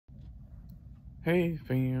Hey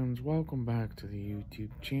fans, welcome back to the YouTube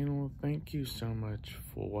channel. Thank you so much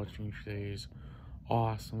for watching today's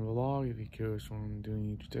awesome vlog. If you're curious what I'm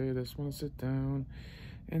doing each day, I just want to sit down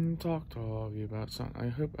and talk to all of you about something. I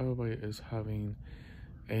hope everybody is having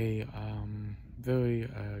a very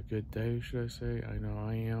good day, should I say. I know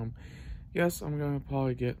I am. Yes, I'm going to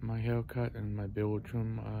probably get my hair cut and my beard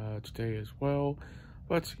trim today as well.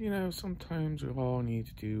 But, you know, sometimes we all need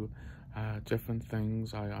to do different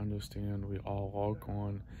things. I understand we all work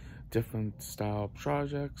on different style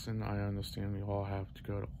projects, and I understand we all have to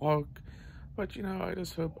go to work. But, you know, I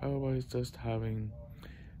just hope everybody's just having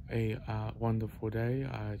a wonderful day.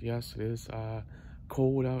 Yes, it is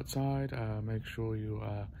cold outside. Make sure you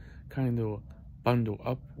kind of bundle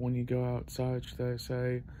up when you go outside, should I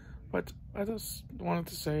say. But I just wanted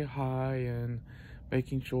to say hi and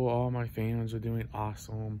making sure all my fans are doing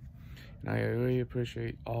awesome. And I really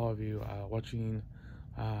appreciate all of you watching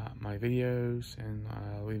my videos and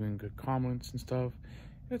leaving good comments and stuff.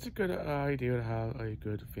 It's a good idea to have a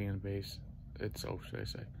good fan base itself, should I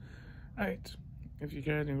say. Alright, if you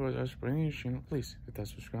care to go to us for any channel, please hit that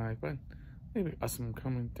subscribe button. Leave an awesome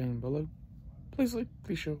comment down below. Please like,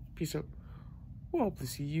 please show, peace out. We'll hope to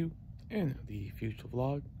see you in the future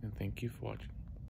vlog, and thank you for watching.